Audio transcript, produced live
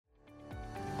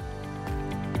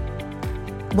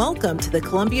Welcome to the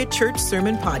Columbia Church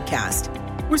Sermon Podcast.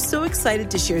 We're so excited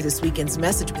to share this weekend's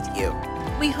message with you.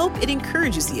 We hope it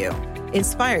encourages you,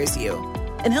 inspires you,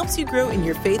 and helps you grow in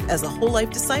your faith as a whole life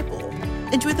disciple.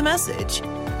 Enjoy the message.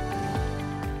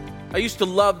 I used to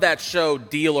love that show,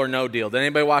 Deal or No Deal. Did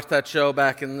anybody watch that show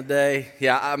back in the day?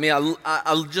 Yeah, I mean,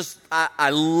 I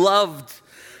loved.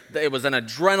 It was an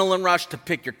adrenaline rush to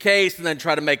pick your case and then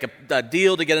try to make a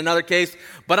deal to get another case.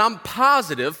 But I'm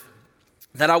positive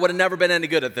that I would have never been any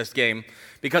good at this game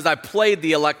because I played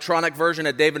the electronic version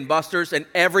at Dave & Buster's, and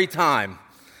every time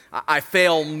I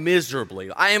fail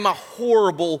miserably. I am a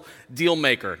horrible deal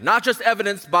maker, not just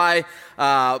evidenced by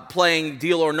playing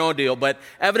Deal or No Deal, but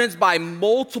evidenced by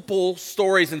multiple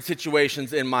stories and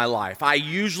situations in my life. I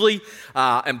usually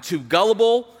am too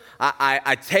gullible.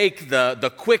 I take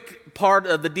the quick part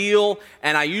of the deal,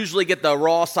 and I usually get the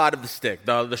raw side of the stick,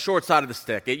 the short side of the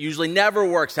stick. It usually never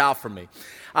works out for me.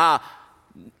 One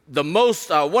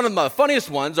of the funniest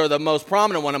ones, or the most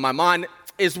prominent one in my mind,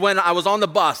 is when I was on the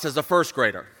bus as a first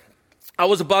grader. I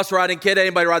was a bus riding kid.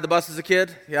 Anybody ride the bus as a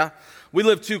kid? Yeah? We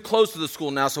live too close to the school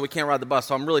now, so we can't ride the bus.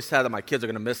 So I'm really sad that my kids are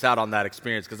going to miss out on that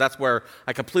experience, because that's where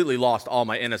I completely lost all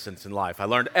my innocence in life. I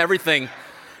learned everything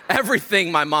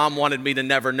my mom wanted me to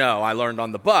never know, I learned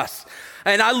on the bus.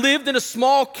 And I lived in a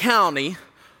small county,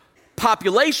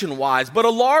 population-wise, but a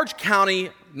large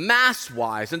county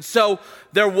mass-wise. And so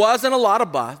there wasn't a lot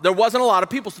of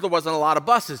people, so there wasn't a lot of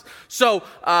buses. So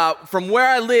from where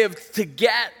I lived to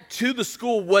get to the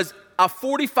school was a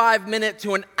 45-minute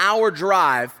to an hour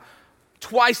drive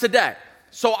twice a day.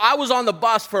 So I was on the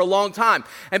bus for a long time.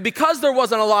 And because there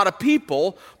wasn't a lot of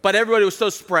people, but everybody was so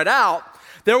spread out,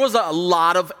 there was a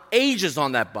lot of ages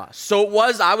on that bus. So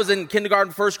I was in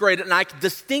kindergarten, first grade, and I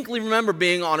distinctly remember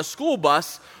being on a school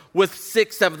bus with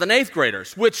 6th, 7th, and 8th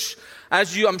graders, which,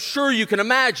 I'm sure you can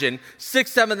imagine,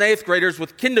 6th, 7th, and 8th graders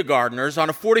with kindergartners on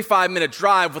a 45-minute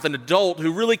drive with an adult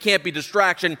who really can't be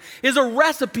distraction is a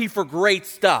recipe for great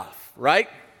stuff, right?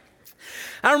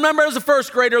 I remember as a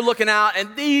first grader looking out,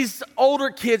 and these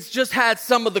older kids just had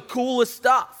some of the coolest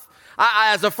stuff.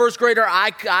 As a first grader, I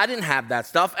didn't have that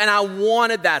stuff, and I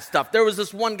wanted that stuff. There was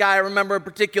this one guy I remember in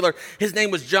particular. His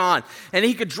name was John, and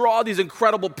he could draw these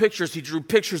incredible pictures. He drew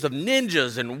pictures of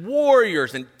ninjas and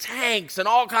warriors and tanks and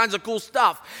all kinds of cool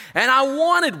stuff, and I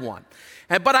wanted one.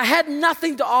 But I had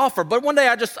nothing to offer. But one day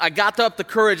I got up the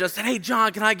courage. I said, "Hey,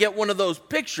 John, can I get one of those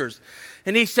pictures?"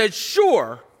 And he said,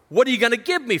 "Sure. What are you going to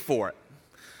give me for it?"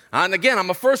 And again, I'm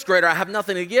a first grader. I have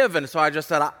nothing to give. And so I just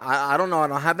said, I don't know. I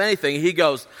don't have anything. He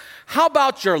goes, "How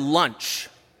about your lunch?"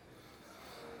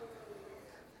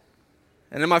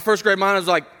 And in my first grade mind, I was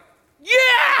like,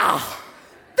 "Yeah,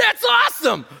 that's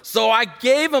awesome." So I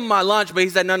gave him my lunch, but he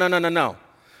said, No.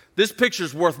 This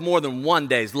picture's worth more than one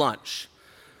day's lunch.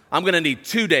 I'm going to need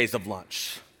 2 days of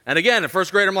lunch. And again, in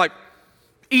first grade, I'm like,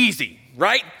 easy,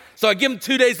 right? So I give him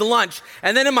 2 days of lunch.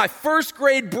 And then in my first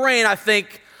grade brain, I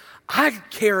think, I'm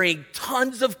carrying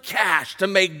tons of cash to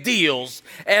make deals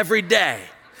every day.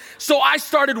 So I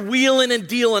started wheeling and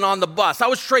dealing on the bus. I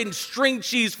was trading string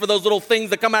cheese for those little things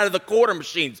that come out of the quarter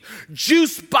machines,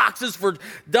 juice boxes for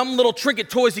dumb little trinket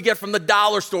toys you get from the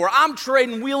dollar store. I'm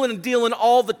trading, wheeling and dealing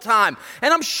all the time.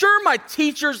 And I'm sure my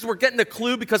teachers were getting a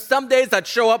clue, because some days I'd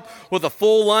show up with a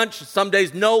full lunch, some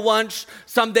days no lunch,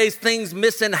 some days things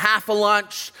missing half a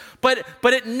lunch. But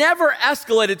it never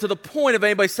escalated to the point of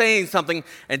anybody saying something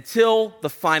until the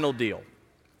final deal.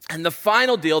 And the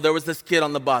final deal, there was this kid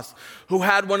on the bus who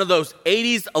had one of those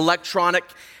 80s electronic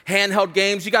handheld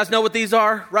games. You guys know what these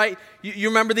are, right? You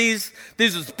remember these?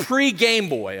 These was pre-Game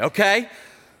Boy, okay?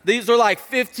 These are like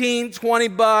 $15,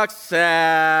 $20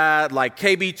 at like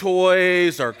KB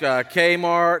Toys or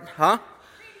Kmart, huh?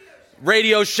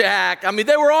 Radio Shack. I mean,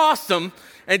 they were awesome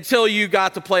until you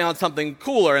got to play on something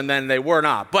cooler, and then they were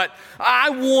not. But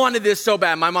I wanted this so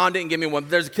bad. My mom didn't give me one.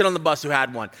 There's a kid on the bus who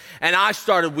had one. And I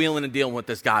started wheeling and dealing with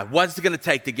this guy. What's it going to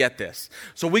take to get this?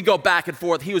 So we go back and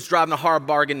forth. He was driving a hard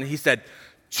bargain, and he said,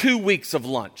 2 weeks of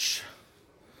lunch.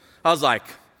 I was like,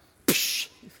 psh,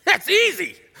 that's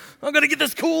easy. I'm going to get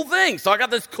this cool thing. So I got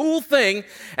this cool thing,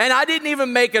 and I didn't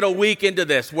even make it a week into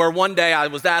this, where one day I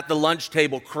was at the lunch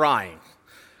table crying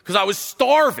because I was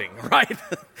starving, right?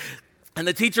 And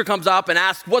the teacher comes up and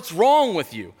asks, "What's wrong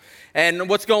with you? And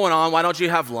what's going on? Why don't you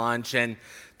have lunch?" And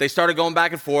they started going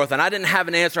back and forth, and I didn't have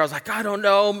an answer. I was like, I don't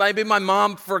know. Maybe my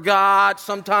mom forgot.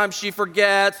 Sometimes she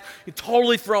forgets. You're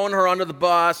totally throwing her under the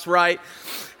bus, right?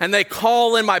 And they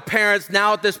call in my parents.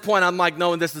 Now at this point, I'm like,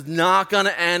 no, this is not going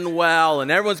to end well.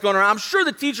 And everyone's going around. I'm sure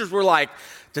the teachers were like,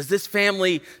 does this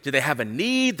family, do they have a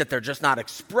need that they're just not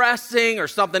expressing or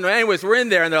something? Anyways, we're in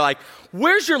there, and they're like,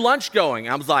 where's your lunch going?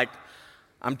 I was like,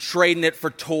 I'm trading it for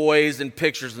toys and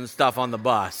pictures and stuff on the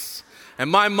bus. And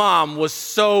my mom was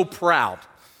so proud.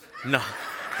 No,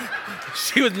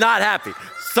 she was not happy.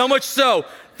 So much so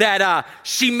that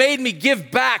she made me give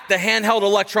back the handheld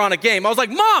electronic game. I was like,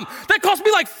 Mom, that cost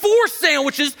me like 4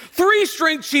 sandwiches, 3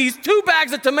 string cheese, 2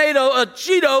 bags of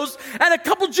Cheetos, and a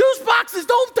couple juice boxes.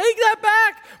 Don't take that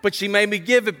back. But she made me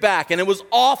give it back, and it was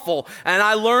awful. And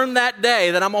I learned that day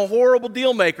that I'm a horrible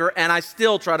deal maker, and I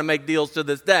still try to make deals to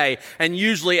this day and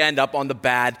usually end up on the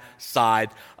bad side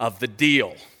of the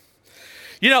deal.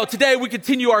 You know, today we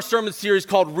continue our sermon series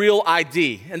called Real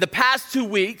ID. In the past 2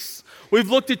 weeks, we've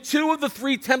looked at 2 of the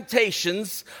 3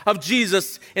 temptations of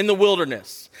Jesus in the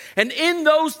wilderness. And in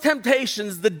those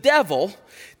temptations, the devil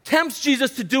tempts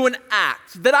Jesus to do an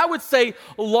act that I would say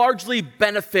largely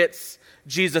benefits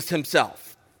Jesus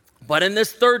himself. But in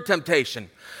this 3rd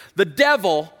temptation, the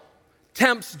devil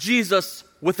tempts Jesus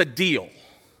with a deal.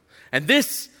 And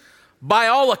this, by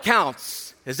all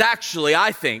accounts, is actually,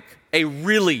 I think, a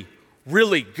really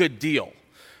good deal.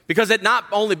 Because it not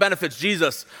only benefits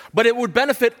Jesus, but it would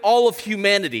benefit all of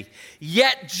humanity.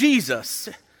 Yet Jesus,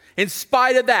 in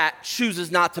spite of that,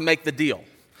 chooses not to make the deal.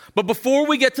 But before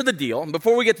we get to the deal, and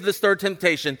before we get to this 3rd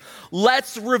temptation,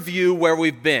 let's review where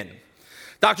we've been.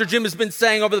 Dr. Jim has been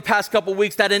saying over the past couple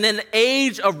weeks that in an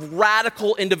age of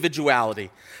radical individuality,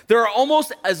 there are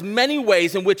almost as many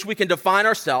ways in which we can define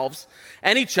ourselves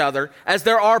and each other as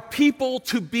there are people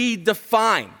to be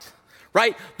defined.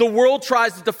 Right? The world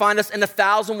tries to define us in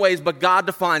 1,000 ways, but God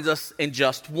defines us in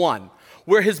just one.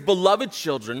 We're his beloved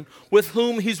children with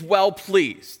whom he's well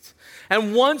pleased.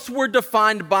 And once we're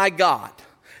defined by God,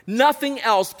 nothing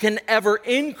else can ever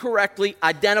incorrectly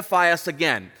identify us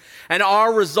again. And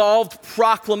our resolved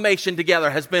proclamation together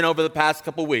has been over the past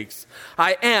couple weeks.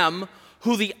 I am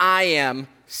who the I am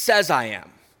says I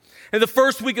am. In the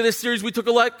first week of this series, we took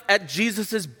a look at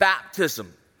Jesus'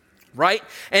 baptism. Right?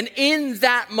 And in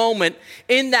that moment,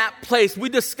 in that place, we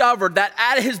discovered that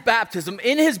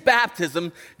in his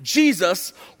baptism,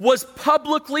 Jesus was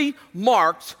publicly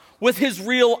marked with his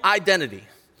real identity.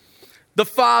 The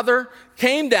Father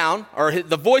came down, or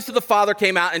the voice of the Father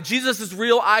came out, and Jesus'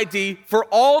 real ID for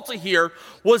all to hear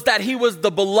was that he was the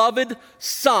beloved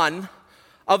Son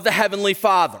of the Heavenly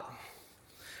Father.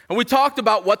 And we talked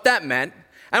about what that meant.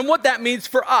 And what that means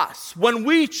for us when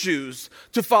we choose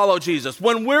to follow Jesus,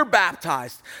 when we're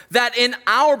baptized, that in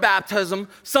our baptism,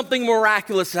 something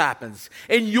miraculous happens.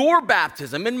 In your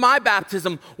baptism, in my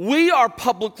baptism, we are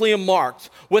publicly marked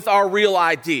with our real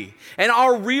ID. And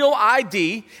our real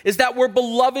ID is that we're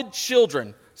beloved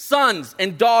children, sons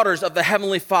and daughters of the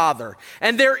Heavenly Father.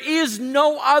 And there is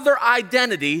no other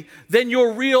identity than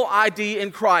your real ID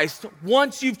in Christ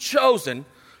once you've chosen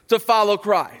to follow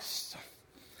Christ.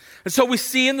 And so we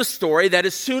see in the story that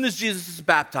as soon as Jesus is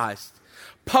baptized,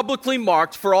 publicly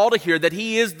marked for all to hear that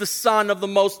he is the Son of the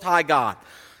Most High God,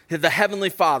 the Heavenly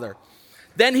Father,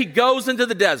 then he goes into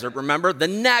the desert. Remember, the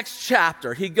next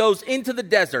chapter, he goes into the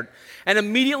desert, and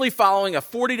immediately following a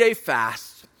 40-day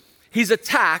fast, he's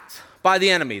attacked by the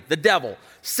enemy, the devil,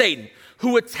 Satan,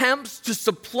 who attempts to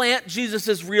supplant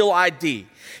Jesus' real ID.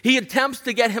 He attempts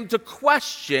to get him to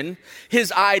question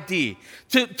his ID,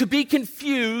 to be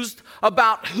confused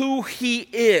about who he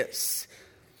is.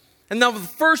 And now the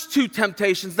first 2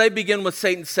 temptations, they begin with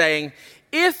Satan saying,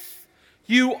 if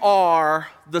you are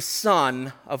the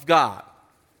Son of God.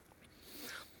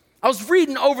 I was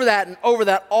reading over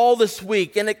that all this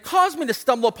week, and it caused me to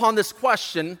stumble upon this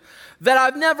question that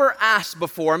I've never asked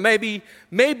before. Maybe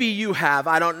you have,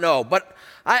 I don't know. But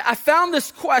I found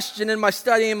this question in my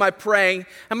studying and my praying,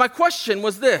 and my question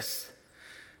was this: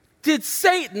 did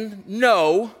Satan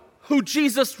know who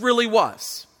Jesus really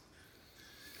was?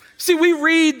 See, we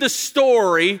read the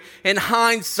story in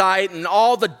hindsight, and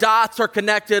all the dots are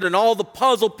connected, and all the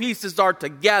puzzle pieces are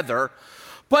together.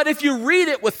 But if you read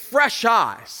it with fresh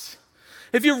eyes,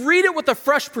 if you read it with a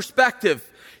fresh perspective,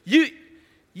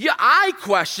 I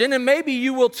question, and maybe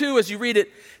you will too as you read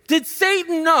it, did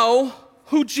Satan know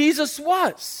who Jesus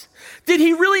was? Did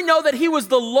he really know that he was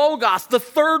the Logos, the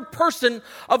 3rd person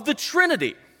of the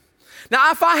Trinity?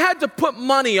 Now, if I had to put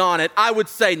money on it, I would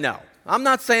say no. I'm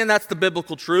not saying that's the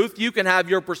biblical truth. You can have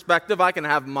your perspective, I can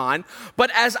have mine.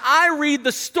 But as I read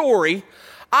the story,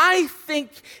 I think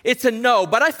it's a no,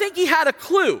 but I think he had a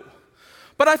clue.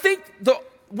 But I think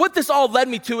what this all led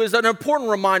me to is an important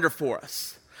reminder for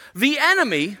us. The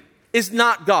enemy is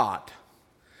not God,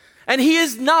 and he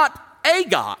is not a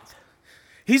God.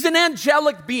 He's an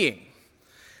angelic being.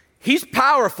 He's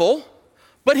powerful,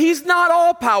 but he's not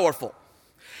all powerful.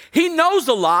 He knows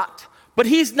a lot, but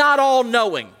he's not all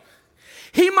knowing.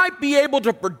 He might be able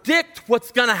to predict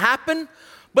what's going to happen,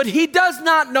 but he does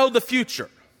not know the future.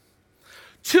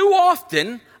 Too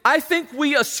often, I think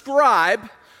we ascribe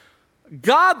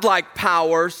godlike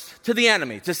powers to the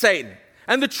enemy, to Satan.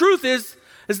 And the truth is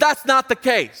that's not the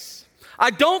case. I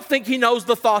don't think he knows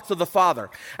the thoughts of the Father.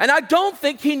 And I don't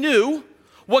think he knew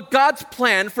what God's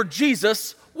plan for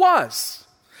Jesus was,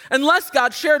 unless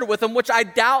God shared it with him, which I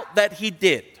doubt that he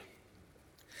did.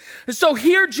 And so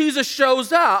here Jesus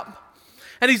shows up,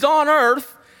 and he's on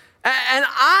earth, and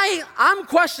I'm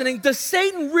questioning, does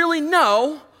Satan really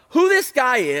know who this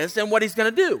guy is and what he's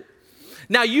going to do?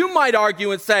 Now, you might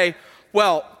argue and say,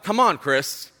 well, come on,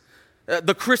 Kris.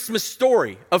 The Christmas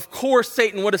story. Of course,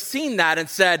 Satan would have seen that and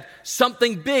said,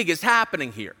 something big is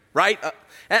happening here, right?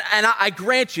 And I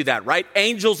grant you that, right?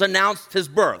 Angels announced his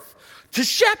birth to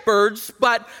shepherds,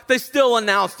 but they still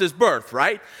announced his birth,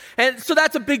 right? And so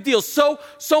that's a big deal. So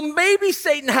maybe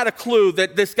Satan had a clue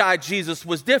that this guy, Jesus,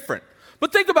 was different.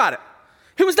 But think about it.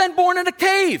 He was then born in a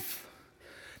cave.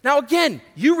 Now, again,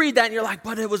 you read that and you're like,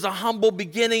 but it was a humble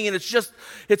beginning and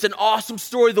it's an awesome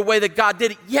story the way that God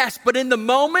did it. Yes, but in the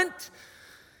moment,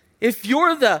 if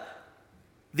you're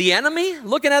the enemy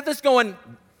looking at this going,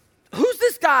 who's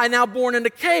this guy now born in a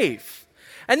cave?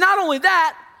 And not only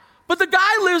that, but the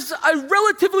guy lives a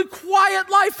relatively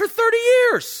quiet life for 30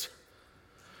 years.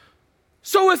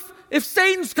 So if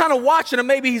Satan's kind of watching him,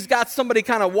 maybe he's got somebody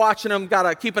kind of watching him,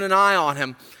 keeping an eye on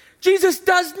him. Jesus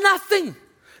does nothing.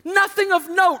 Nothing of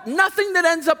note, nothing that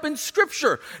ends up in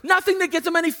Scripture, nothing that gets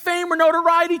him any fame or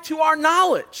notoriety to our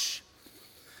knowledge.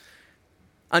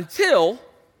 Until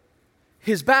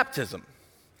his baptism,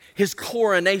 his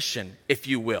coronation, if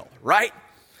you will, right?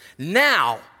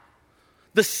 Now,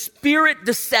 the Spirit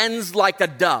descends like a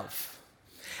dove,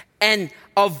 and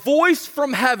a voice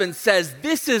from heaven says,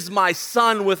 "This is my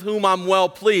Son with whom I'm well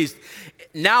pleased."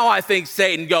 Now I think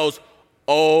Satan goes,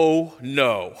 oh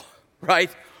no,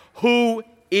 right? Who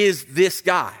is this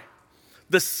guy?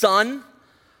 The Son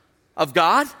of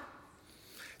God?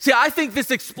 See, I think this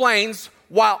explains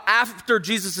while after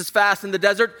Jesus' fast in the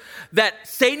desert, that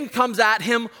Satan comes at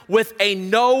him with a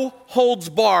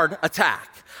no-holds-barred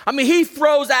attack. I mean, he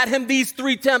throws at him these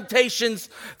three temptations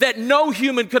that no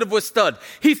human could have withstood.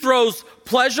 He throws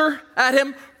pleasure at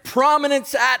him,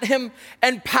 prominence at him,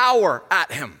 and power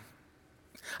at him.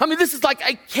 I mean, this is like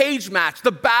a cage match,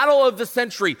 the battle of the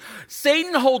century.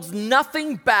 Satan holds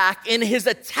nothing back in his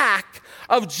attack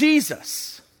of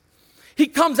Jesus. He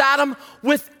comes at him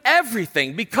with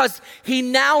everything because he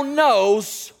now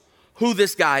knows who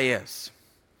this guy is.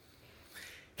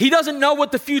 He doesn't know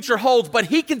what the future holds, but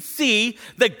he can see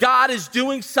that God is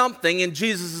doing something in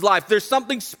Jesus' life. There's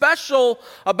something special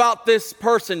about this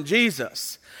person,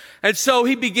 Jesus. And so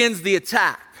he begins the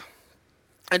attack.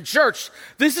 And church,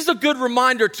 this is a good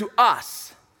reminder to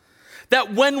us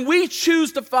that when we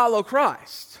choose to follow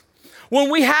Christ,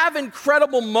 when we have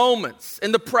incredible moments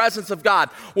in the presence of God,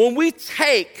 when we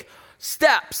take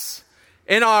steps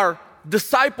in our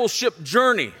discipleship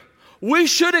journey, we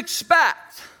should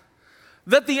expect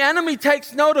that the enemy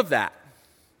takes note of that.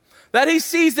 That he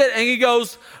sees it and he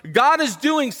goes, God is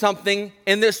doing something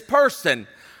in this person.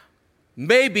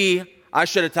 Maybe I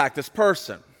should attack this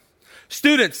person.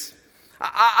 Students,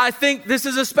 I think this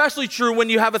is especially true when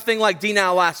you have a thing like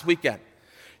D-Now last weekend.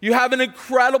 You have an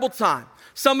incredible time.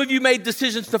 Some of you made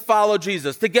decisions to follow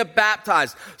Jesus, to get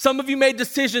baptized. Some of you made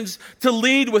decisions to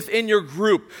lead within your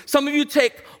group. Some of you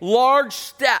take large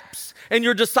steps in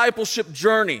your discipleship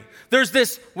journey. There's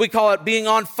this, we call it being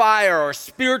on fire or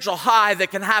spiritual high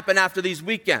that can happen after these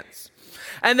weekends.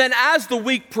 And then as the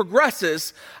week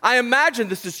progresses, I imagine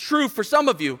this is true for some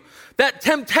of you, that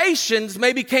temptations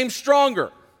maybe became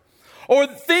stronger. Or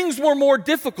things were more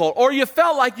difficult, or you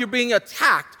felt like you're being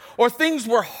attacked, or things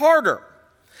were harder.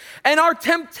 And our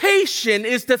temptation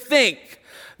is to think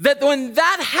that when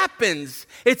that happens,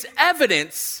 it's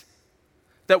evidence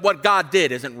that what God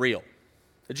did isn't real.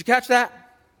 Did you catch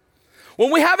that? When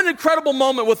we have an incredible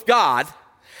moment with God,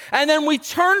 and then we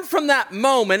turn from that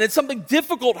moment and something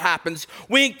difficult happens,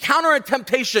 we encounter a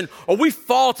temptation or we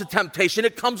fall to temptation.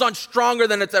 It comes on stronger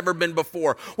than it's ever been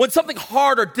before. When something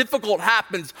hard or difficult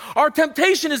happens, our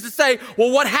temptation is to say,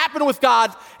 well, what happened with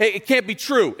God, it can't be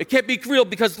true. It can't be real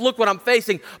because look what I'm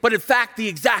facing. But in fact, the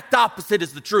exact opposite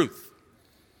is the truth.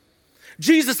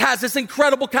 Jesus has this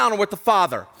incredible encounter with the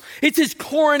Father. It's his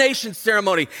coronation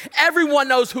ceremony. Everyone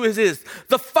knows who he is.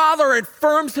 The Father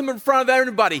affirms him in front of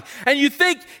everybody. And you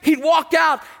think he'd walk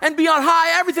out and be on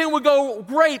high, everything would go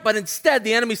great. But instead,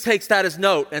 the enemy takes that as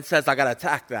note and says, I got to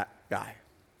attack that guy.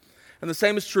 And the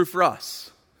same is true for us.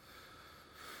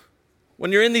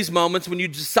 When you're in these moments, when you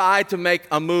decide to make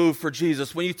a move for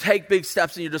Jesus, when you take big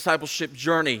steps in your discipleship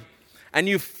journey, and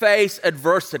you face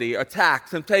adversity, attack,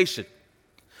 temptation,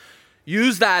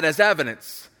 use that as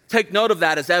evidence. Take note of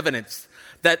that as evidence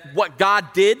that what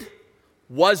God did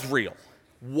was real,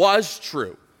 was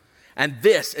true. And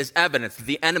this is evidence that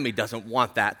the enemy doesn't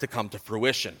want that to come to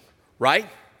fruition, right?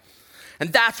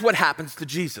 And that's what happens to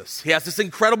Jesus. He has this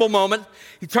incredible moment.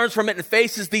 He turns from it and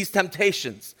faces these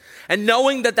temptations. And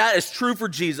knowing that that is true for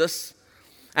Jesus,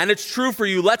 and it's true for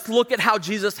you, let's look at how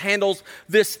Jesus handles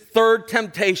this third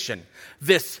temptation,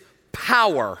 this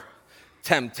power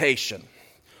temptation,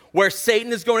 where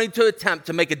Satan is going to attempt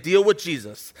to make a deal with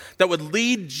Jesus that would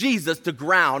lead Jesus to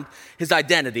ground his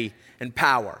identity in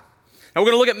power. Now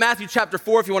we're going to look at Matthew chapter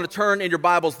 4, if you want to turn in your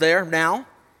Bibles there now.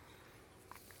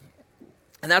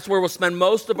 And that's where we'll spend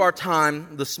most of our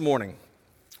time this morning.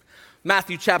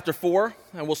 Matthew chapter 4,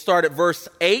 and we'll start at verse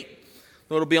 8.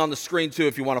 It'll be on the screen too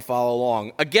if you want to follow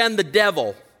along. Again, the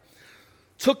devil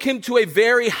took him to a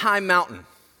very high mountain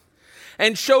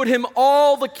and showed him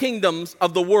all the kingdoms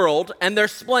of the world and their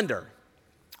splendor.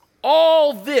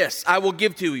 All this I will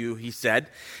give to you, he said,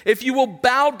 if you will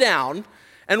bow down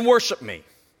and worship me.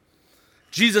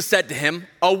 Jesus said to him,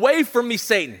 away from me,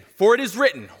 Satan, for it is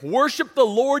written, worship the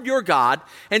Lord your God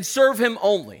and serve him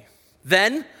only.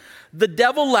 Then the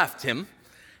devil left him,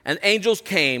 and angels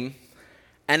came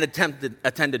and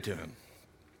attended to him.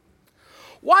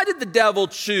 Why did the devil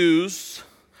choose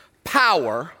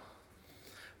power,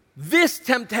 this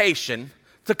temptation,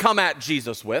 to come at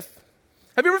Jesus with?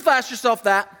 Have you ever asked yourself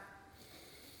that?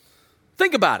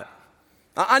 Think about it.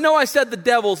 I know I said the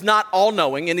devil's not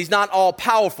all-knowing and he's not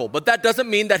all-powerful, but that doesn't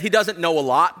mean that he doesn't know a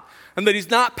lot and that he's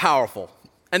not powerful.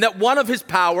 And that one of his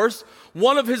powers,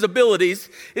 one of his abilities,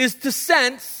 is to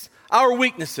sense our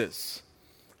weaknesses,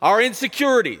 our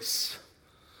insecurities,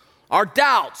 our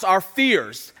doubts, our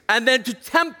fears, and then to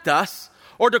tempt us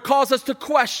or to cause us to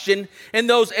question in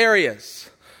those areas.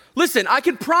 Listen, I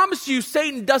can promise you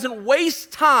Satan doesn't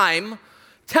waste time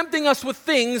tempting us with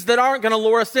things that aren't going to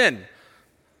lure us in.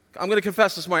 I'm going to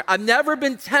confess this morning, I've never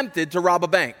been tempted to rob a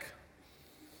bank.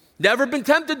 Never been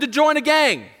tempted to join a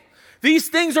gang. These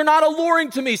things are not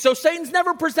alluring to me, so Satan's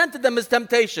never presented them as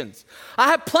temptations. I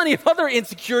have plenty of other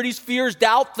insecurities, fears,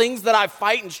 doubt, things that I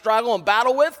fight and struggle and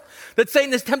battle with that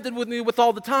Satan has tempted with me with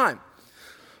all the time.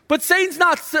 But Satan's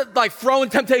not like throwing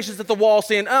temptations at the wall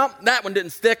saying, oh, that one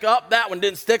didn't stick, that one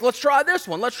didn't stick, let's try this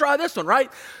one, right?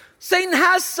 Satan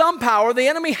has some power, the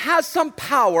enemy has some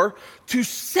power to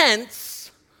sense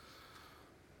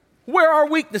where our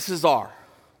weaknesses are,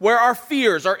 where our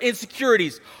fears, our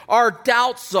insecurities, our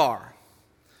doubts are.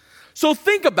 So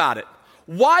think about it.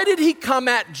 Why did he come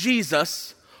at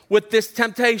Jesus with this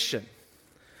temptation?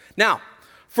 Now,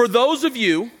 for those of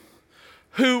you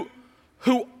who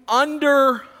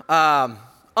under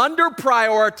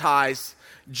prioritize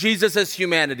Jesus'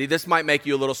 humanity, this might make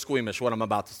you a little squeamish, what I'm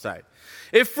about to say.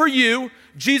 If for you,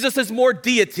 Jesus is more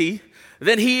deity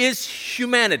than he is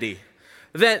humanity,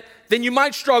 then you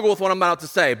might struggle with what I'm about to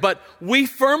say. But we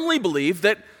firmly believe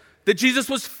that Jesus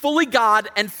was fully God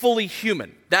and fully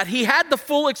human, that he had the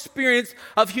full experience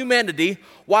of humanity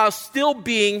while still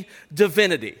being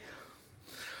divinity.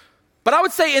 But I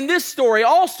would say in this story,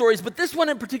 all stories, but this one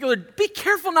in particular, be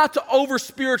careful not to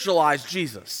over-spiritualize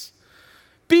Jesus.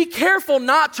 Be careful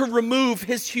not to remove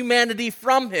his humanity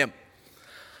from him.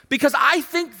 Because I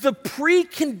think the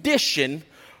precondition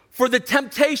for the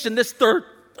temptation, this third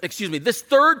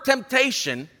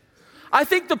temptation, I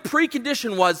think the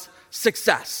precondition was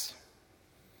success.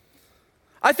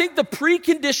 I think the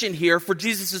precondition here for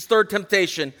Jesus' third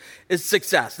temptation is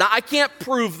success. Now, I can't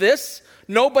prove this.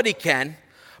 Nobody can.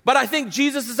 But I think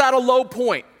Jesus is at a low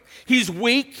point. He's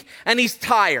weak and he's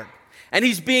tired and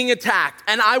he's being attacked.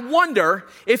 And I wonder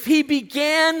if he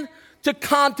began to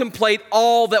contemplate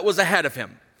all that was ahead of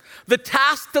him. The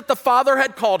task that the Father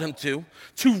had called him to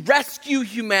rescue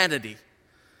humanity.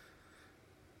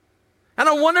 And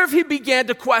I wonder if he began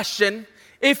to question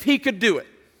if he could do it.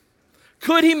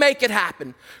 Could he make it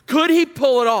happen? Could he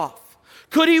pull it off?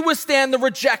 Could he withstand the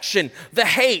rejection, the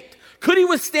hate? Could he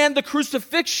withstand the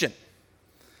crucifixion?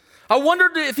 I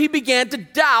wondered if he began to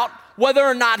doubt whether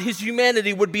or not his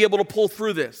humanity would be able to pull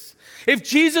through this. If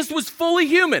Jesus was fully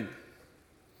human,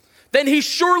 then he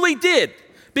surely did.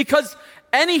 Because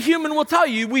any human will tell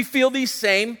you we feel these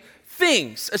same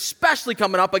things, especially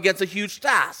coming up against a huge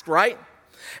task, right?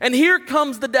 And here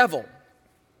comes the devil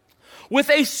with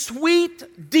a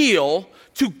sweet deal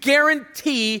to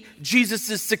guarantee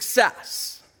Jesus'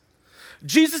 success.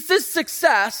 Jesus'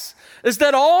 success is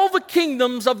that all the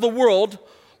kingdoms of the world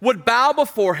would bow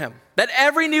before him, that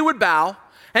every knee would bow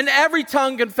and every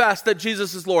tongue confess that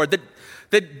Jesus is Lord, that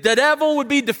the devil would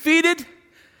be defeated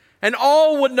and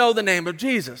all would know the name of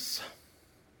Jesus.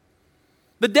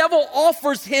 The devil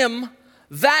offers him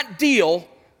that deal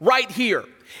right here.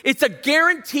 It's a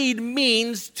guaranteed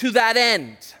means to that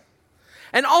end.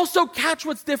 And also catch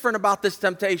what's different about this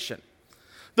temptation.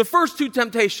 The first two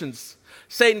temptations,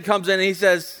 Satan comes in and he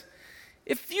says,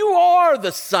 if you are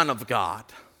the Son of God,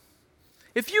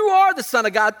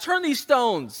 turn these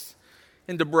stones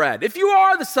into bread. If you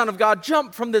are the Son of God,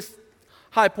 jump from this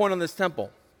high point on this temple.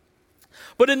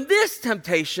 But in this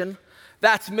temptation,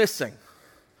 that's missing.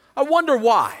 I wonder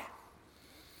why.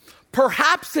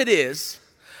 Perhaps it is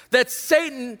that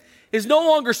Satan is no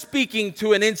longer speaking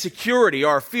to an insecurity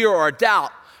or a fear or a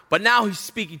doubt, but now he's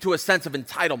speaking to a sense of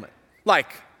entitlement. Like,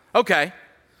 okay,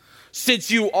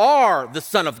 since you are the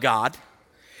Son of God,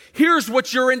 here's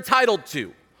what you're entitled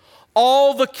to.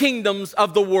 All the kingdoms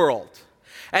of the world.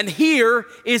 And here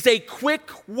is a quick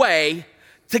way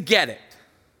to get it.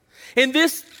 In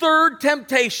this third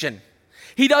temptation,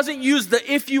 he doesn't use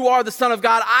the if you are the Son of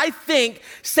God. I think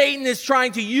Satan is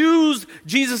trying to use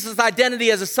Jesus'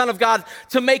 identity as a Son of God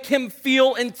to make him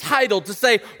feel entitled, to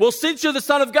say, well, since you're the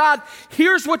Son of God,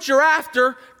 here's what you're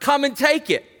after, come and take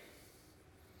it.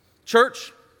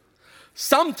 Church,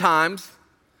 sometimes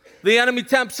the enemy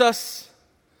tempts us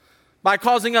by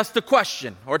causing us to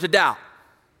question or to doubt.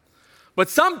 But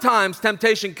sometimes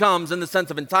temptation comes in the sense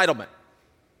of entitlement.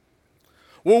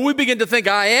 Well, we begin to think,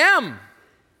 I am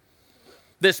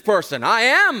this person. I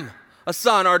am a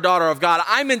son or daughter of God.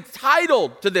 I'm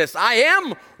entitled to this. I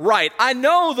am right. I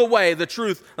know the way, the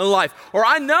truth, and life. Or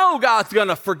I know God's going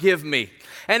to forgive me.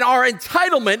 And our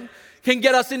entitlement can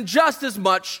get us in just as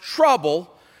much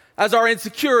trouble as our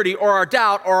insecurity or our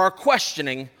doubt or our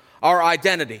questioning our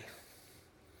identity.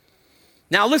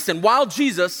 Now listen, while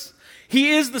Jesus,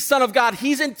 he is the Son of God,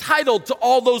 he's entitled to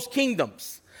all those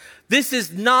kingdoms. This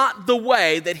is not the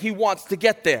way that he wants to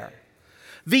get there.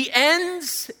 The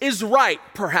ends is right,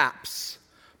 perhaps,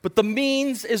 but the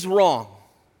means is wrong.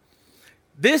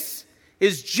 This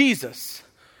is Jesus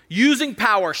using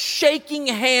power, shaking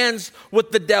hands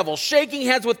with the devil, shaking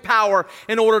hands with power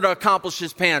in order to accomplish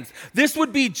his plans. This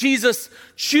would be Jesus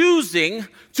choosing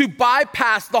to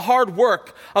bypass the hard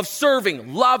work of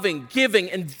serving, loving, giving,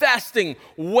 investing,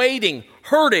 waiting,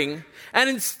 hurting, and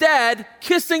instead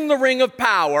kissing the ring of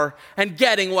power and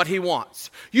getting what he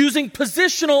wants. Using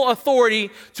positional authority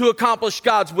to accomplish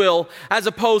God's will as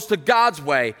opposed to God's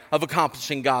way of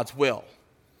accomplishing God's will.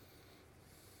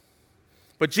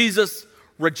 But Jesus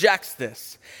rejects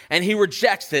this, and he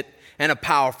rejects it in a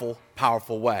powerful,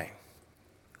 powerful way.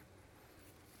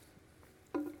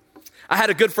 I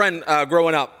had a good friend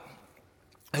growing up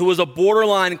who was a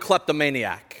borderline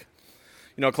kleptomaniac.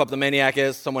 You know what a kleptomaniac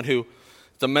is? Someone who,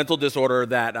 it's a mental disorder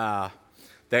that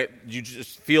you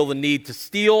just feel the need to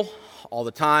steal all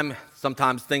the time.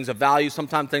 Sometimes things of value,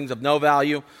 sometimes things of no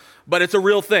value. But it's a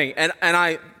real thing. And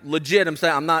I legit am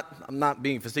saying, I'm not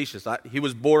being facetious. He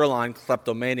was borderline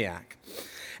kleptomaniac.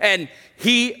 And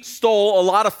he stole a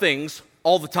lot of things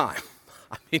all the time.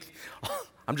 I mean,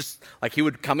 I'm just, like, he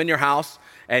would come in your house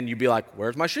and you'd be like,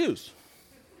 where's my shoes?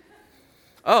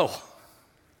 Oh,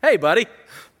 hey, buddy,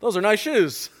 those are nice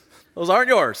shoes. Those aren't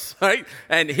yours, right?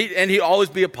 And he'd always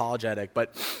be apologetic.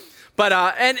 But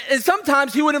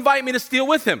sometimes he would invite me to steal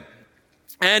with him.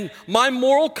 And my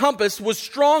moral compass was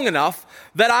strong enough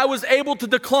that I was able to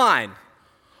decline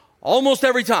almost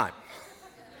every time.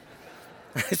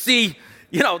 See,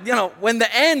 you know, when the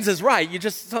ends is right, you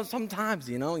just, sometimes,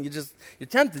 you're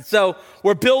tempted. So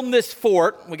we're building this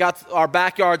fort. Our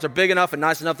backyards are big enough and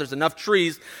nice enough. There's enough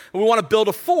trees. And we want to build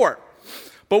a fort.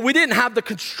 But we didn't have the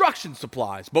construction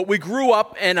supplies. But we grew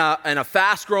up in a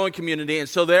fast-growing community, and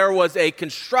so there was a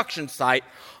construction site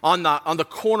on the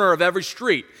corner of every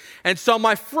street. And so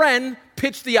my friend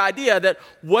pitched the idea that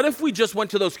what if we just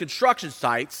went to those construction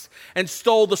sites and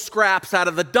stole the scraps out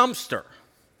of the dumpster?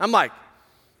 I'm like,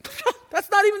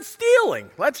 that's not even stealing.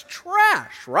 That's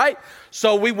trash, right?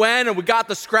 So we went and we got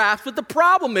the scraps. But the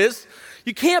problem is,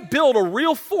 you can't build a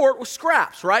real fort with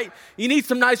scraps, right? You need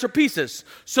some nicer pieces.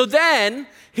 So then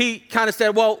he kind of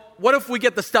said, well, what if we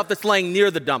get the stuff that's laying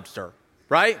near the dumpster,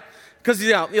 right? Because,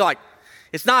 you're like,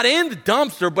 it's not in the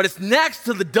dumpster, but it's next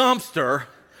to the dumpster.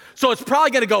 So it's probably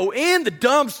going to go in the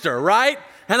dumpster, right?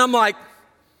 And I'm like,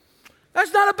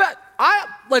 that's not a bad,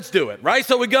 let's do it, right?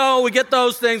 So we get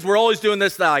those things. We're always doing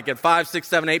this like at 5, 6,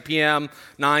 7, 8 p.m.,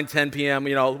 9, 10 p.m.,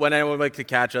 when anyone would like to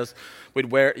catch us.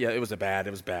 We'd wear, it was bad.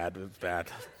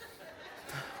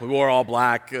 We wore all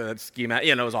black, ski mask,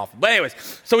 it was awful. But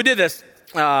anyways, so we did this,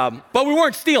 but we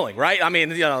weren't stealing, right? I mean,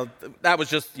 that was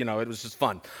just, it was just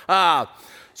fun.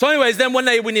 So anyways, then one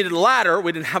day we needed a ladder.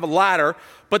 We didn't have a ladder,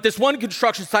 but this one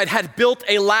construction site had built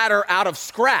a ladder out of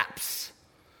scraps,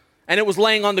 and it was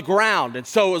laying on the ground. And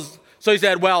so he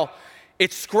said, well,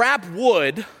 it's scrap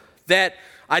wood that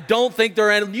I don't think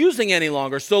they're using any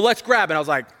longer, so let's grab it. And I was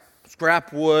like,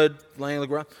 scrap wood laying on the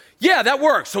ground? Yeah, that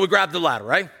works. So we grabbed the ladder,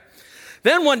 right?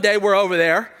 Then one day we're over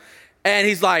there, and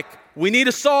he's like, we need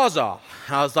a Sawzall.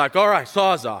 I was like, all right,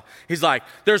 Sawzall. He's like,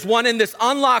 there's one in this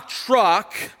unlocked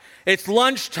truck. It's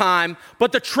lunchtime,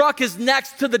 but the truck is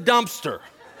next to the dumpster.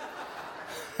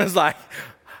 I was like,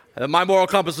 my moral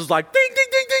compass was like, ding, ding,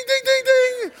 ding, ding, ding, ding,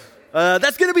 ding.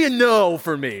 That's going to be a no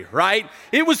for me, right?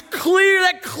 It was clear,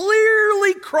 that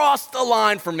clearly crossed a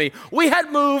line for me. We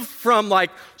had moved from like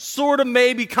sort of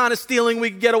maybe kind of stealing,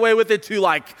 we could get away with it, to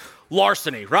like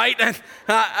larceny, right? And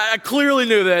I clearly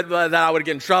knew that I would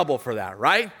get in trouble for that,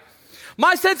 right?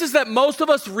 My sense is that most of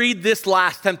us read this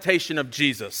last temptation of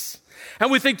Jesus,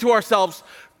 and we think to ourselves,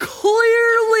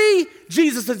 clearly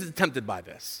Jesus isn't tempted by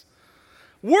this.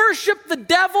 Worship the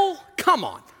devil? Come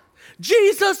on.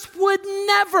 Jesus would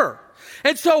never.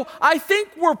 And so I think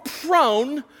we're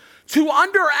prone to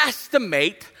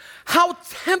underestimate how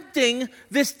tempting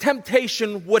this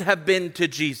temptation would have been to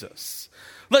Jesus.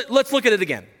 Let's look at it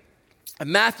again.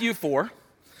 In Matthew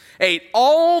 4:8,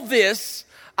 all this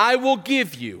I will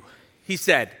give you, he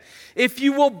said, if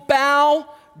you will bow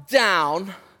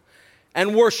down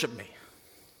and worship me.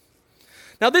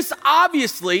 Now this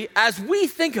obviously, as we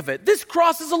think of it, this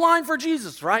crosses a line for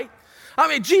Jesus, right? I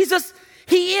mean, Jesus,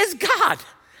 he is God.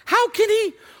 How can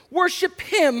he worship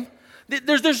him?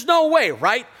 There's no way,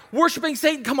 right? Worshiping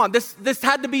Satan, come on, this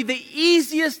had to be the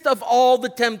easiest of all the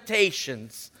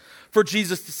temptations for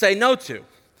Jesus to say no to.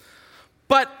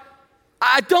 But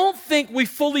I don't think we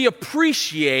fully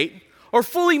appreciate or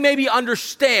fully maybe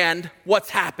understand what's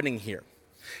happening here.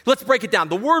 Let's break it down.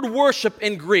 The word worship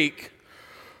in Greek,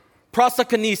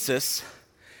 prosakonesis,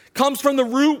 comes from the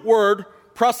root word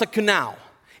prosakunao.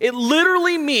 It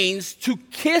literally means to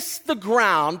kiss the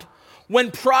ground when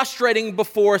prostrating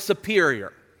before a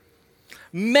superior.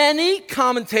 Many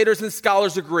commentators and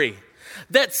scholars agree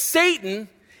that Satan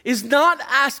is not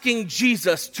asking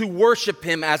Jesus to worship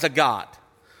him as a god,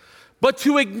 but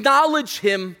to acknowledge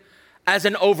him as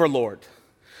an overlord,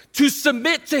 to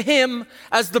submit to him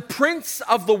as the prince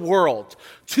of the world,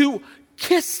 to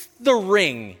kiss the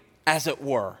ring, as it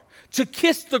were, to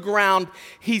kiss the ground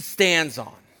he stands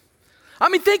on. I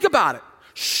mean, think about it.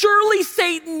 Surely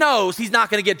Satan knows he's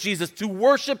not going to get Jesus to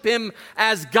worship him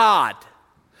as God.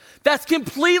 That's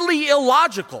completely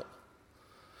illogical.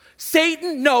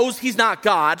 Satan knows he's not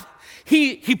God.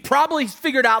 He probably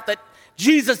figured out that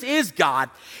Jesus is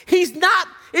God. He's not,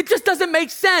 it just doesn't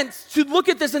make sense to look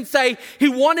at this and say he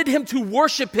wanted him to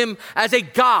worship him as a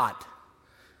God.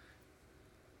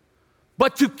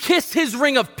 But to kiss his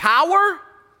ring of power,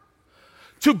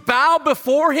 to bow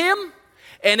before him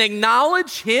and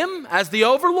acknowledge him as the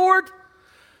overlord,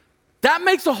 that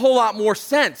makes a whole lot more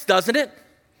sense, doesn't it?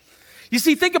 You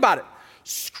see, think about it.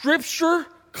 Scripture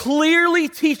clearly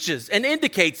teaches and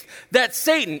indicates that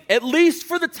Satan, at least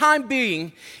for the time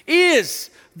being, is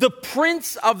the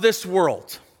prince of this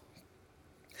world.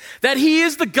 That he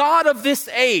is the God of this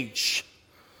age.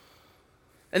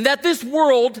 And that this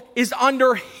world is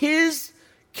under his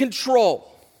control.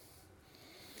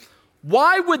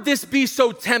 Why would this be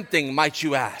so tempting, might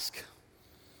you ask?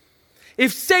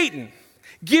 If Satan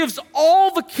gives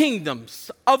all the kingdoms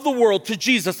of the world to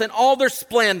Jesus and all their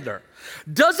splendor,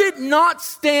 does it not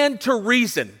stand to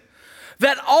reason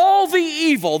that all the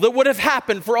evil that would have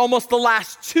happened for almost the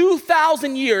last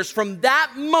 2,000 years from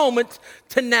that moment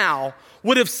to now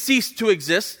would have ceased to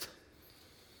exist?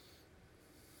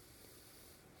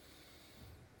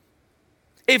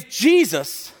 If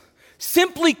Jesus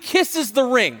simply kisses the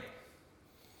ring,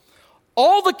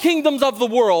 all the kingdoms of the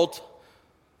world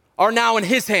are now in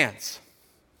his hands.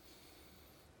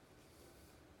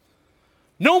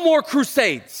 No more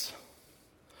crusades.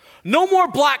 No more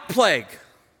Black Plague.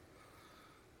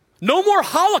 No more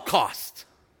Holocaust.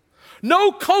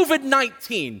 No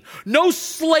COVID-19. No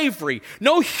slavery.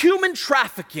 No human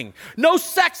trafficking. No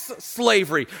sex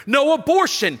slavery. No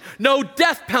abortion. No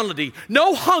death penalty.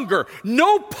 No hunger.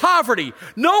 No poverty.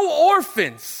 No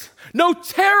orphans. No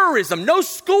terrorism. No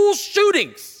school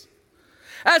shootings.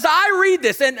 As I read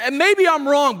this, and maybe I'm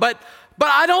wrong, but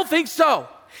I don't think so.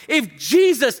 If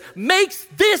Jesus makes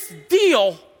this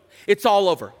deal, it's all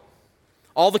over.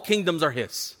 All the kingdoms are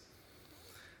his.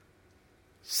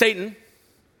 Satan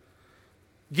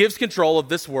gives control of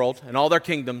this world and all their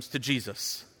kingdoms to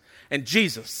Jesus. And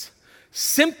Jesus,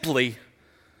 simply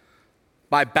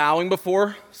by bowing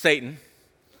before Satan,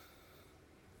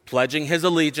 pledging his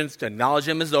allegiance to acknowledge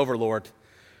him as overlord,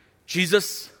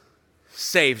 Jesus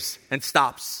saves and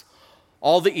stops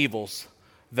all the evils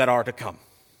that are to come.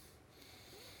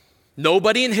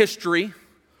 Nobody in history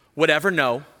would ever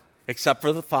know except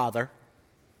for the Father.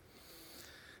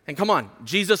 And come on,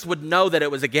 Jesus would know that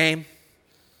it was a game.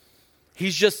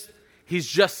 He's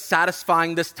just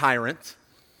satisfying this tyrant.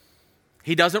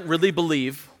 He doesn't really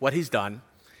believe what he's done.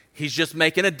 He's just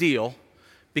making a deal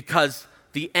because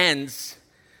the ends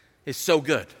is so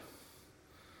good.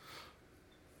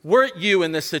 Were it you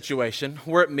in this situation,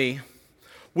 were it me,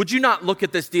 would you not look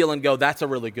at this deal and go, that's a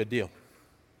really good deal?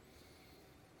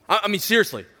 I mean,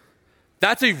 seriously,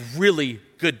 that's a really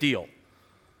good deal.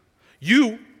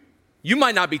 You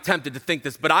might not be tempted to think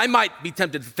this, but I might be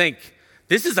tempted to think,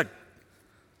 this is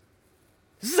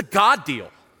a God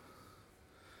deal.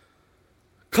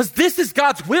 Because this is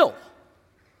God's will.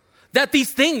 That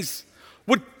these things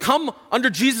would come under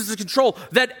Jesus' control.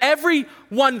 That every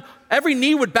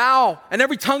knee would bow and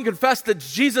every tongue confess that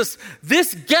Jesus,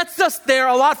 this gets us there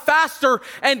a lot faster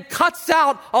and cuts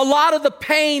out a lot of the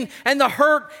pain and the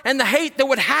hurt and the hate that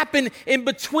would happen in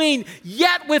between.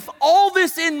 Yet with all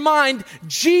this in mind,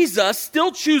 Jesus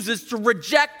still chooses to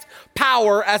reject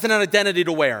power as an identity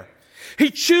to wear. He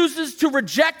chooses to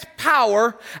reject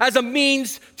power as a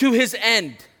means to his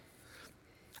end.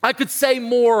 I could say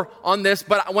more on this,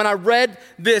 but when I read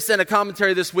this in a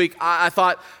commentary this week, I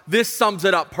thought this sums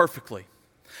it up perfectly.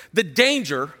 The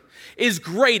danger is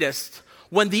greatest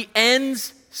when the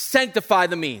ends sanctify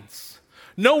the means.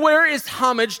 Nowhere is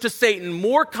homage to Satan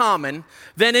more common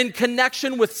than in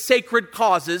connection with sacred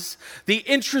causes, the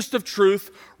interest of truth,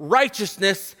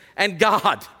 righteousness, and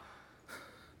God.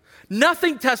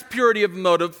 Nothing tests purity of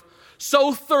motive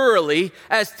so thoroughly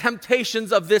as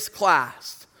temptations of this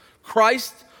class.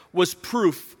 Christ was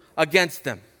proof against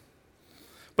them.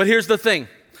 But here's the thing.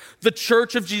 The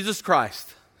church of Jesus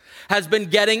Christ has been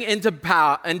getting into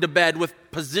bed with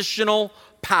positional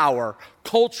power,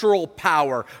 cultural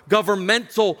power,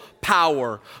 governmental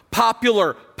power,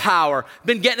 popular power.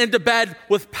 Been getting into bed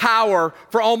with power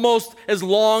for almost as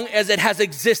long as it has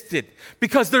existed.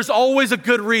 Because there's always a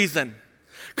good reason.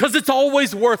 Because it's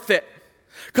always worth it.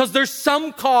 Because there's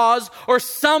some cause or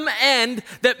some end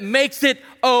that makes it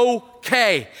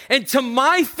okay. And to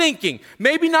my thinking,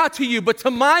 maybe not to you, but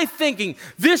to my thinking,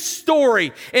 this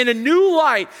story in a new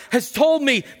light has told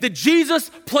me that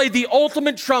Jesus played the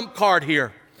ultimate trump card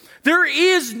here. There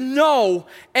is no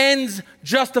ends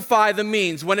justify the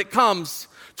means when it comes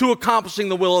to accomplishing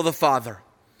the will of the Father.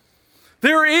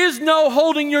 There is no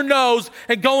holding your nose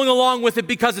and going along with it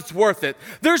because it's worth it.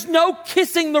 There's no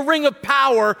kissing the ring of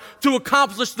power to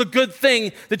accomplish the good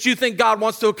thing that you think God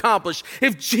wants to accomplish.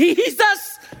 If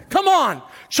Jesus,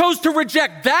 chose to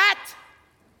reject that,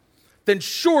 then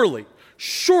surely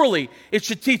it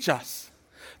should teach us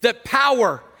that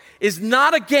power is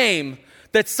not a game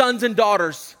that sons and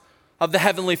daughters of the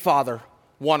Heavenly Father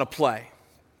want to play.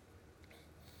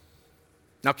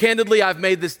 Now, candidly, I've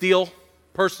made this deal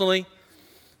personally.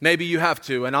 Maybe you have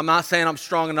too, and I'm not saying I'm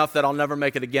strong enough that I'll never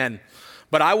make it again.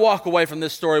 But I walk away from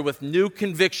this story with new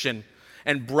conviction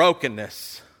and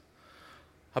brokenness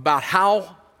about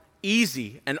how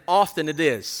easy and often it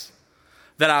is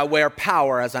that I wear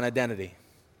power as an identity.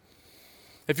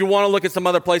 If you want to look at some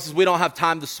other places, we don't have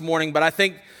time this morning, but I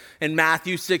think in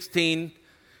Matthew 16,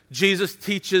 Jesus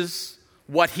teaches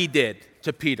what he did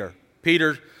to Peter.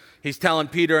 He's telling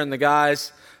Peter and the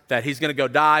guys that he's going to go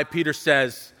die. Peter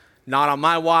says, not on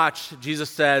my watch. Jesus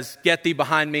says, get thee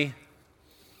behind me.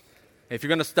 If you're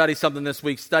going to study something this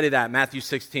week, study that, Matthew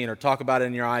 16, or talk about it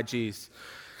in your IGs.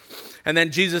 And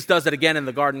then Jesus does it again in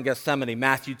the Garden of Gethsemane,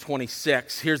 Matthew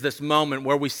 26. Here's this moment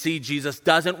where we see Jesus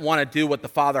doesn't want to do what the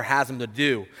Father has him to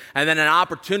do. And then an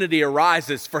opportunity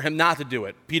arises for him not to do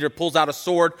it. Peter pulls out a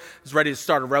sword, is ready to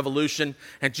start a revolution.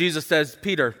 And Jesus says,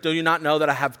 Peter, do you not know that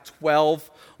I have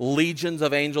 12 legions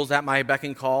of angels at my beck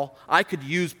and call? I could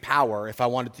use power if I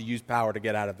wanted to use power to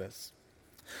get out of this.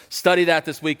 Study that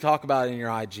this week. Talk about it in your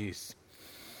IGs.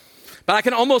 But I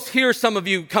can almost hear some of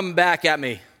you coming back at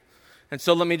me. And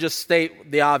so let me just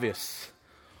state the obvious.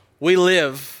 We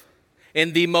live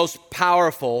in the most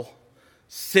powerful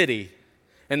city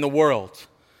in the world.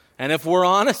 And if we're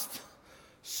honest,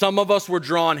 some of us were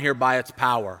drawn here by its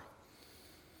power.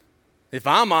 If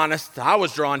I'm honest, I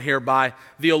was drawn here by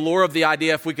the allure of the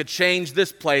idea if we could change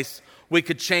this place, we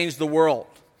could change the world.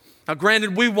 Now,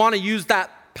 granted, we want to use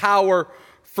that power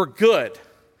for good.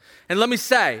 And let me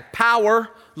say, power,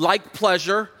 like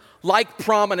pleasure, like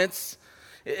prominence,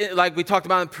 like we talked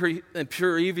about in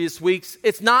previous weeks,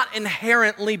 it's not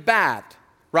inherently bad,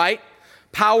 right?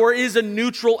 Power is a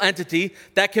neutral entity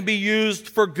that can be used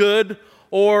for good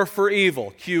or for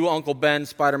evil. Cue Uncle Ben,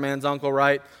 Spider-Man's uncle,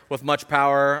 right? With much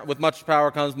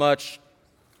power comes much,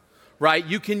 right?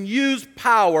 You can use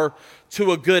power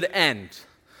to a good end.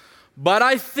 But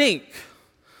I think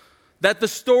that the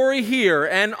story here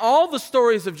and all the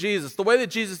stories of Jesus, the way that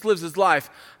Jesus lives his life,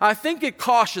 I think it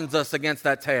cautions us against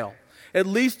that tale. At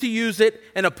least to use it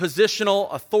in a positional,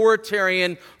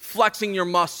 authoritarian, flexing your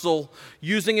muscle,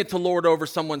 using it to lord over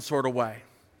someone sort of way.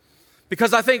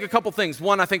 Because I think a couple things.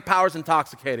 One, I think power is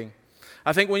intoxicating.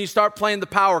 I think when you start playing the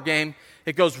power game,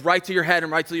 it goes right to your head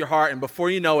and right to your heart, and before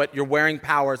you know it, you're wearing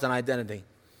power as an identity.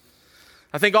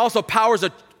 I think also power is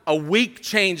a weak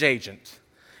change agent.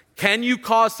 Can you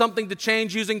cause something to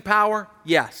change using power?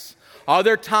 Yes. Are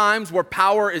there times where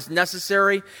power is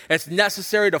necessary? It's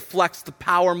necessary to flex the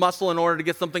power muscle in order to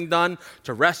get something done,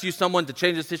 to rescue someone, to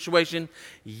change a situation?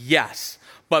 Yes.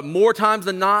 But more times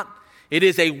than not, it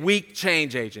is a weak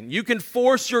change agent. You can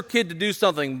force your kid to do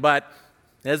something, but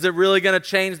is it really going to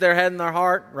change their head and their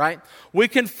heart, right? We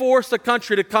can force a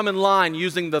country to come in line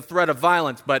using the threat of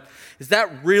violence, but is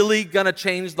that really going to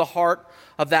change the heart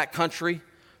of that country?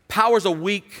 Power's a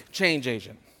weak change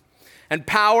agent. And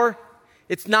power,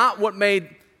 it's not what made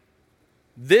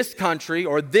this country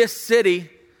or this city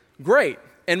great,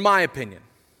 in my opinion.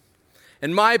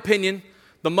 In my opinion,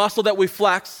 the muscle that we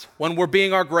flex when we're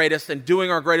being our greatest and doing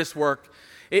our greatest work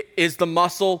is the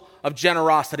muscle of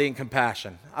generosity and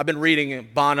compassion. I've been reading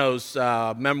Bono's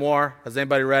memoir. Has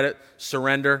anybody read it?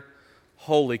 Surrender.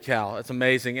 Holy cow, it's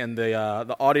amazing. And the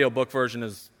audiobook version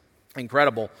is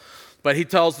incredible. But he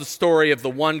tells the story of the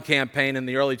One campaign in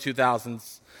the early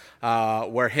 2000s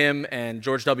where him and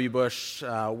George W. Bush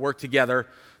worked together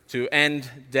to end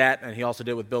debt, and he also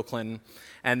did with Bill Clinton,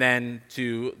 and then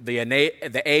to the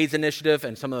AIDS initiative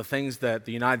and some of the things that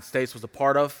the United States was a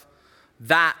part of.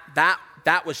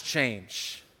 That was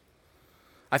change.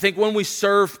 I think when we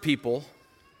serve people,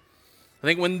 I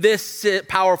think when this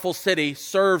powerful city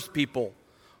serves people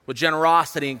with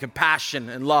generosity and compassion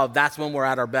and love, that's when we're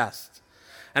at our best.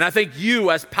 And I think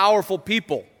you, as powerful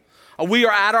people, we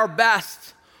are at our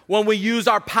best when we use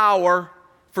our power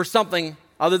for something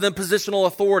other than positional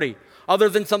authority, other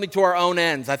than something to our own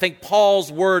ends. I think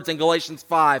Paul's words in Galatians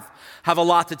 5 have a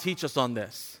lot to teach us on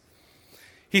this.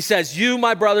 He says, "You,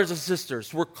 my brothers and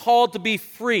sisters, were called to be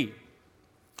free,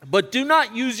 but do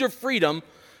not use your freedom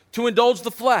to indulge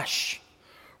the flesh.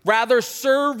 Rather,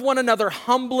 serve one another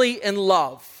humbly in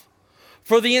love.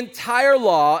 For the entire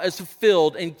law is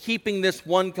fulfilled in keeping this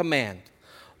one command: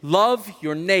 love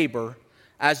your neighbor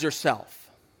as yourself.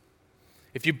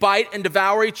 If you bite and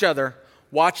devour each other,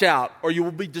 watch out, or you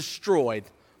will be destroyed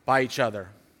by each other."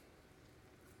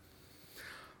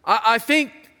 I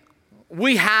think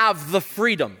we have the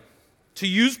freedom to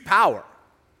use power,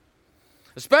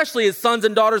 especially as sons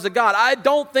and daughters of God. I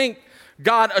don't think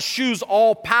God eschews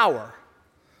all power,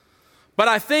 but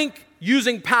I think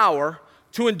using power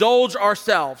to indulge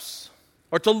ourselves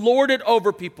or to lord it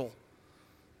over people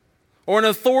or in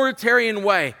an authoritarian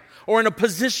way or in a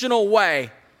positional way,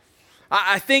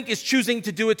 I think is choosing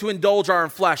to do it to indulge our own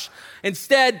flesh.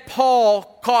 Instead,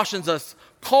 Paul cautions us,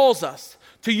 calls us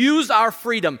to use our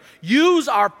freedom, use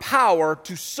our power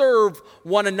to serve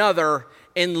one another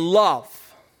in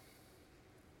love.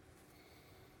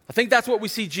 I think that's what we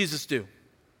see Jesus do.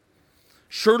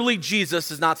 Surely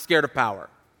Jesus is not scared of power.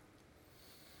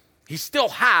 He still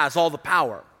has all the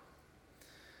power.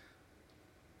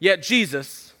 Yet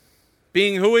Jesus,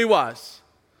 being who he was,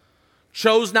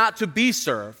 chose not to be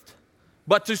served,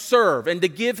 but to serve and to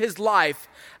give his life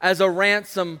as a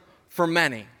ransom for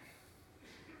many.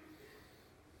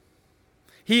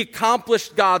 He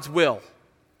accomplished God's will,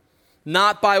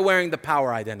 not by wearing the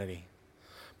power identity,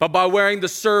 but by wearing the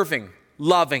serving,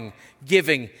 loving,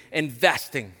 giving,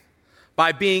 investing,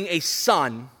 by being a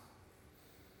son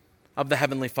of the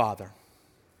Heavenly Father.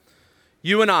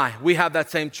 You and I, we have that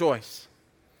same choice.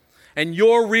 And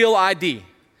your real ID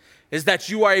is that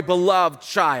you are a beloved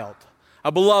child,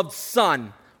 a beloved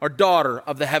son or daughter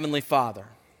of the Heavenly Father.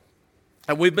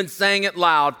 And we've been saying it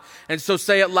loud, and so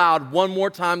say it loud one more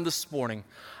time this morning.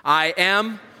 I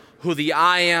am who the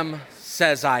I am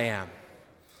says I am.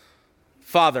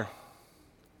 Father,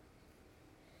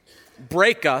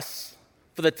 break us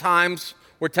for the times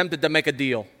we're tempted to make a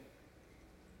deal.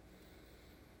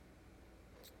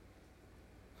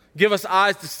 Give us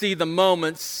eyes to see the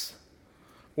moments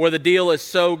where the deal is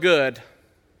so good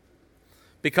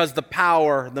because the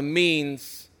power, the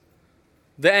means,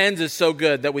 the ends is so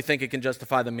good that we think it can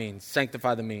justify the means,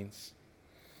 sanctify the means.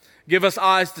 Give us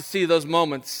eyes to see those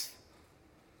moments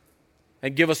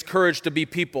and give us courage to be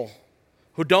people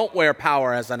who don't wear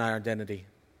power as an identity.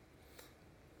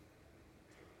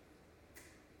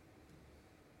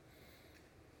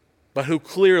 But who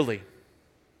clearly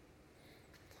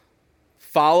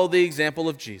follow the example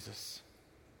of Jesus.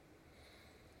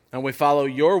 And we follow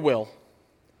your will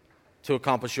to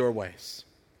accomplish your ways.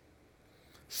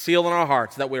 seal in our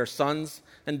hearts that we are sons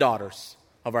and daughters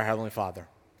of our Heavenly Father.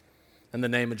 In the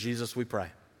name of Jesus we pray.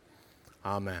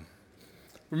 Amen.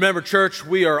 Remember, church,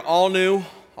 we are all new,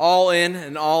 all in,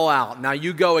 and all out. Now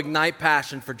you go ignite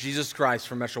passion for Jesus Christ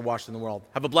from Metro Washington, the world.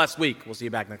 Have a blessed week. We'll see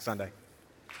you back next Sunday.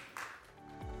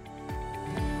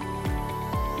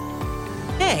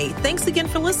 Hey, thanks again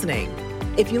for listening.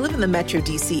 If you live in the Metro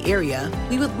DC area,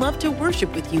 we would love to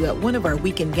worship with you at one of our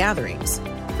weekend gatherings.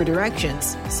 For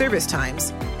directions, service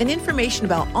times, and information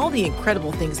about all the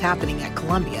incredible things happening at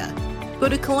Columbia, go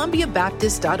to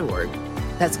columbiabaptist.org.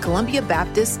 That's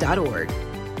columbiabaptist.org.